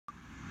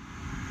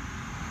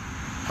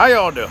How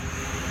y'all doing?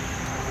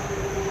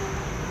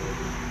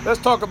 Let's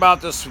talk about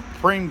the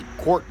Supreme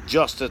Court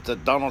justice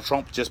that Donald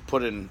Trump just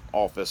put in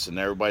office, and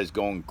everybody's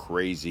going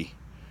crazy.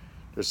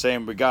 They're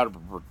saying we got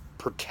to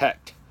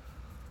protect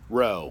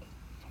Roe.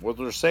 What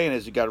they're saying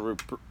is you got to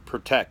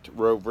protect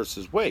Roe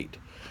versus Wade.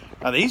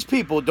 Now, these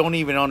people don't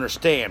even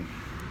understand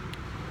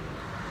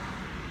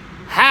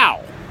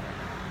how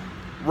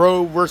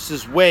Roe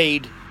versus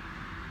Wade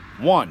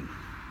won.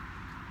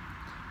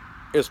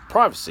 Is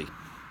privacy.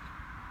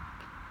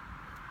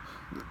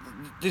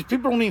 These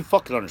people don't even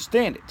fucking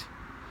understand it.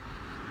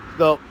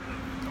 The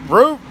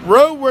Roe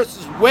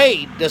versus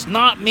Wade does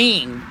not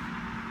mean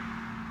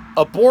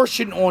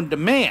abortion on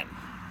demand.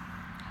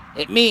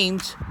 It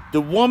means the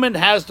woman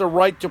has the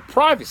right to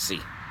privacy.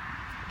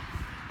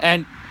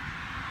 And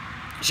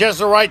she has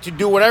the right to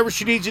do whatever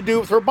she needs to do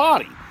with her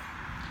body.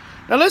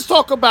 Now let's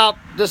talk about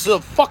this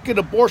fucking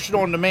abortion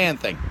on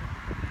demand thing.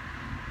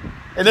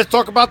 And let's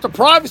talk about the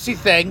privacy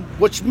thing,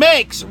 which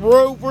makes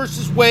Roe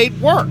versus Wade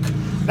work.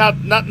 Now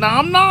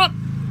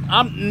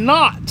I'm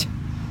not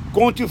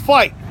going to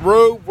fight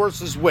Roe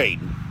versus Wade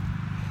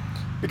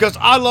because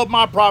I love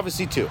my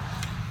privacy too.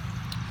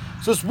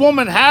 So this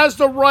woman has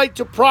the right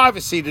to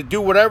privacy to do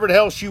whatever the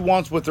hell she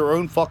wants with her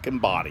own fucking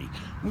body.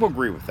 I'm going to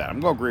agree with that. I'm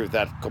going to agree with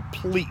that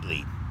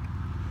completely.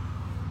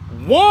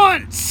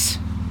 Once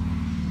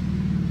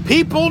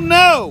people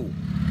know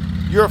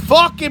you're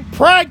fucking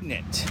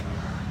pregnant,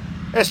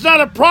 it's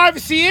not a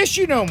privacy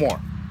issue no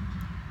more.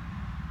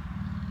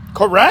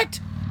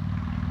 Correct?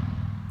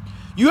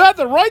 You have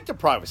the right to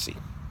privacy.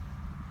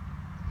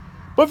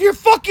 But if you're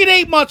fucking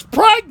 8 months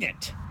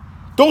pregnant,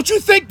 don't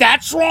you think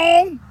that's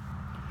wrong?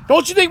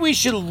 Don't you think we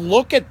should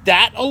look at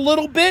that a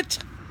little bit?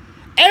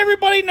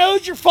 Everybody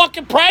knows you're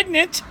fucking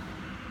pregnant.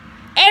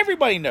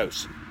 Everybody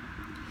knows.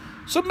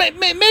 So maybe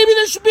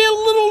there should be a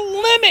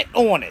little limit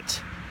on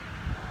it.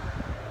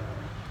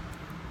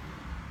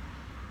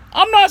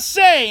 I'm not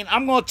saying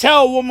I'm going to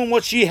tell a woman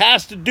what she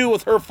has to do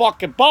with her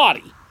fucking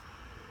body.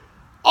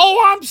 All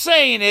I'm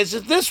saying is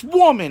that this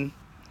woman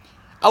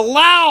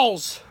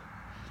allows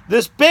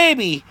this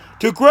baby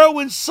to grow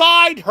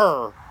inside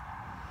her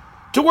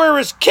to where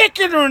it's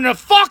kicking her in the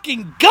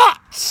fucking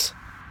guts.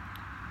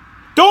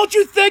 Don't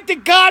you think the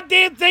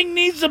goddamn thing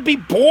needs to be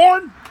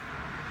born?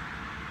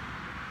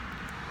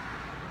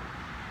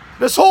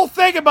 This whole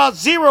thing about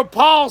zero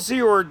policy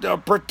or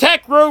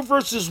protect Roe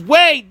versus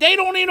Wade, they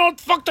don't even know what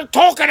the fuck they're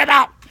talking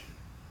about.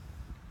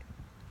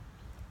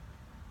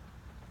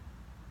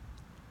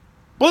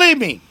 Believe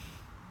me.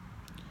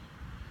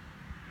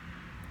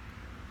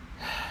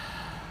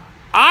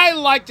 I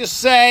like to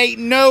say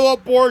no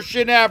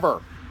abortion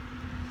ever.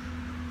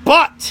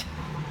 But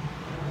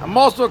I'm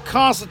also a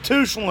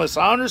constitutionalist.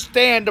 I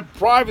understand the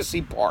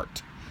privacy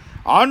part.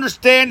 I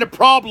understand the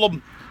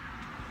problem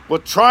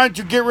with trying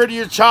to get rid of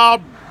your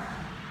child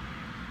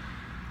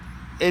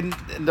and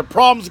the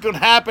problem's going to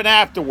happen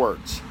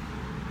afterwards.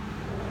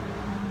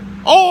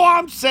 All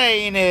I'm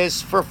saying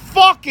is, for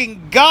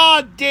fucking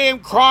goddamn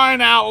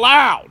crying out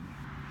loud,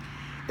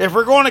 if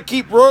we're going to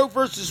keep Roe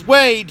versus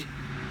Wade,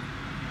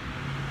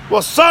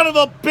 well, son of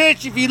a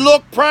bitch, if you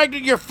look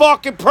pregnant, you're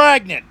fucking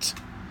pregnant.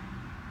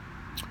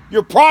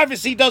 Your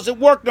privacy doesn't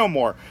work no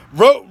more.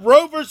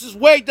 Roe versus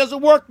Wade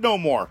doesn't work no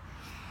more.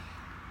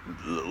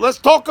 Let's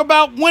talk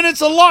about when it's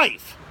a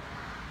life.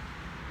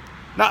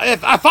 Now,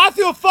 if I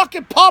threw a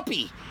fucking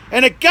puppy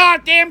in a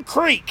goddamn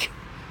creek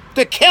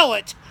to kill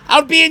it,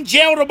 I'd be in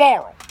jail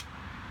tomorrow.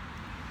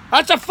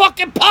 That's a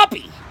fucking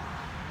puppy.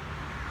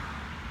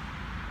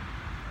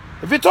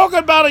 If you're talking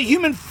about a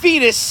human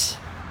fetus,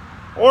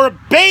 or a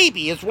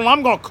baby is what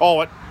I'm going to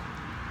call it,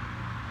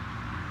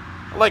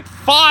 like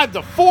 5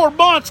 to 4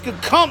 months,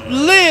 could come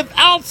live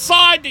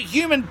outside the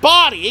human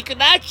body. It can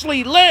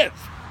actually live.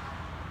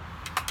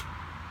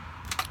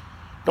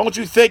 Don't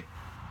you think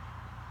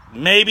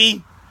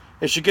maybe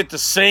it should get the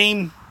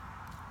same,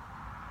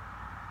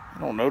 I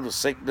don't know, the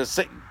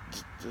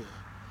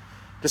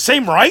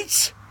same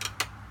rights?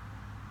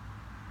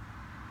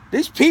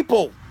 These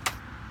people,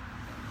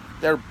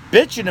 they're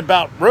bitching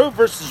about Roe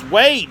versus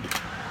Wade.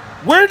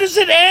 Where does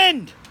it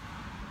end?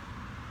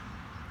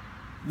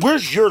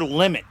 Where's your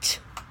limit?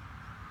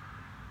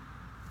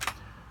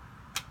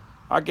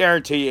 I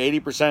guarantee you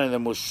 80% of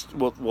them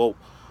will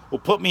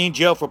put me in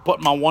jail for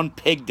putting my one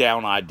pig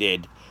down I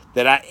did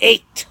that I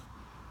ate.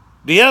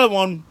 The other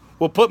one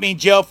will put me in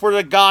jail for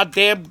the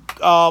goddamn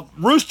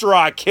rooster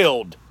I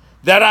killed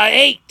that I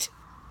ate.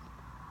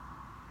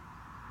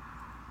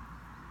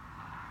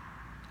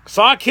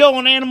 So I kill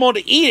an animal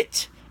to eat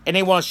it, and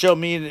they want to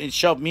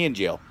shove me in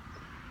jail.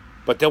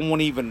 But they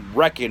won't even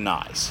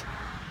recognize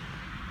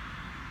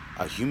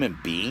a human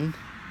being.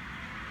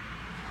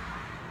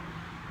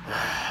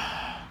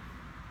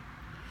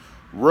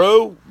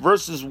 Roe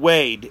versus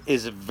Wade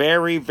is a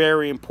very,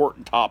 very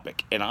important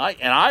topic, and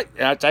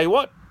I tell you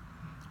what,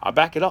 I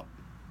back it up.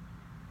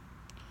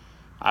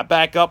 I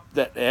back up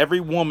that every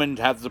woman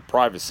has the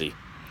privacy,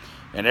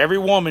 and every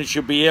woman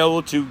should be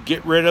able to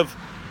get rid of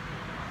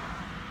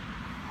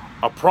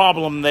a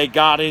problem they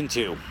got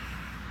into.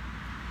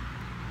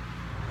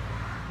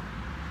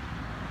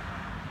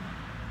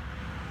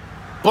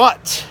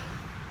 But,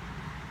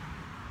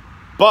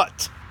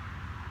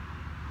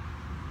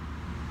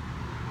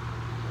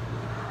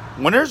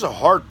 when there's a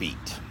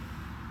heartbeat,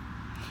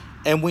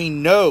 and we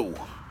know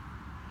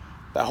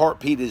the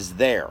heartbeat is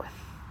there,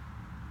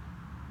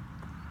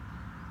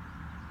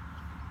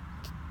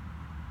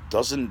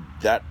 doesn't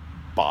that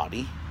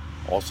body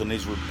also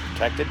need to be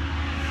protected?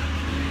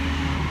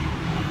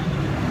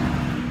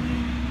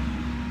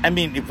 I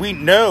mean, if we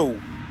know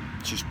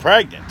she's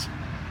pregnant,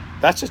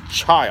 that's a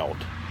child.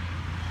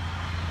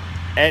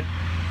 At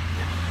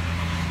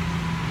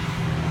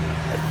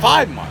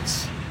 5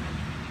 months,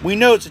 we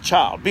know it's a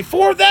child.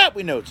 Before that,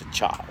 we know it's a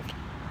child.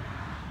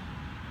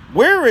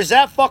 Where is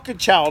that fucking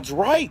child's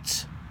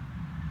rights?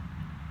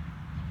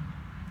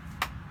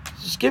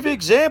 Just give you an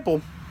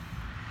example.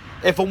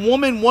 If a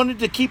woman wanted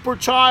to keep her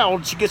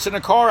child, she gets in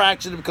a car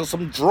accident because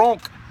some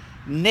drunk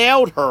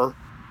nailed her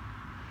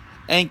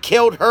and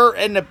killed her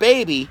and the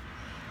baby,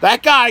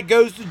 that guy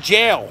goes to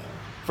jail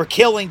for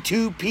killing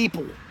 2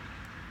 people.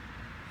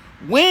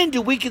 When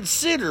do we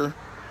consider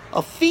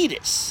a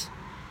fetus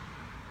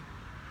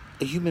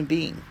a human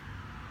being?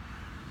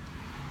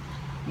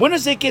 When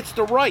does it get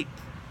the right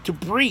to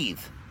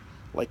breathe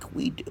like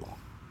we do?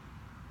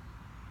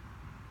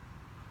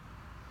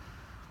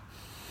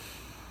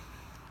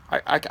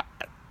 I got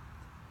it.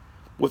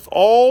 With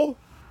all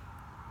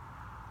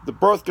the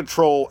birth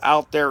control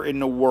out there in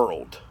the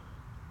world,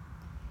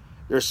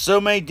 there's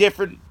so many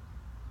different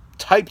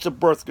types of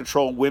birth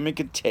control women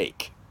can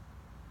take.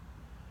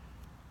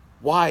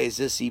 Why is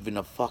this even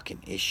a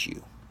fucking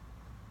issue?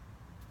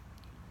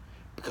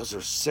 Because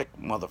there's sick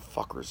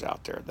motherfuckers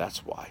out there.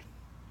 That's why.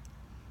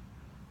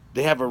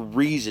 They have a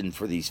reason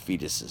for these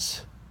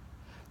fetuses.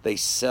 They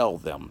sell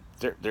them.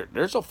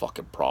 There's a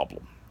fucking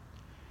problem.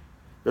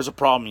 There's a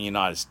problem in the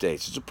United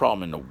States. There's a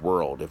problem in the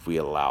world if we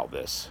allow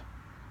this.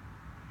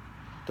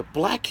 The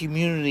black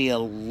community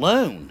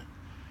alone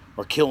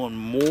are killing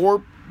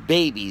more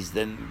babies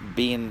than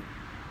being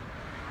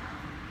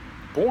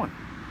born.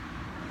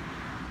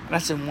 And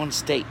that's in one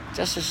state.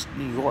 That's just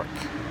New York.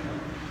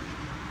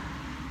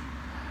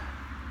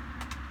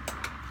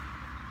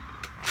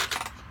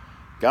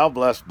 God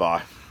bless.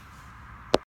 Bye.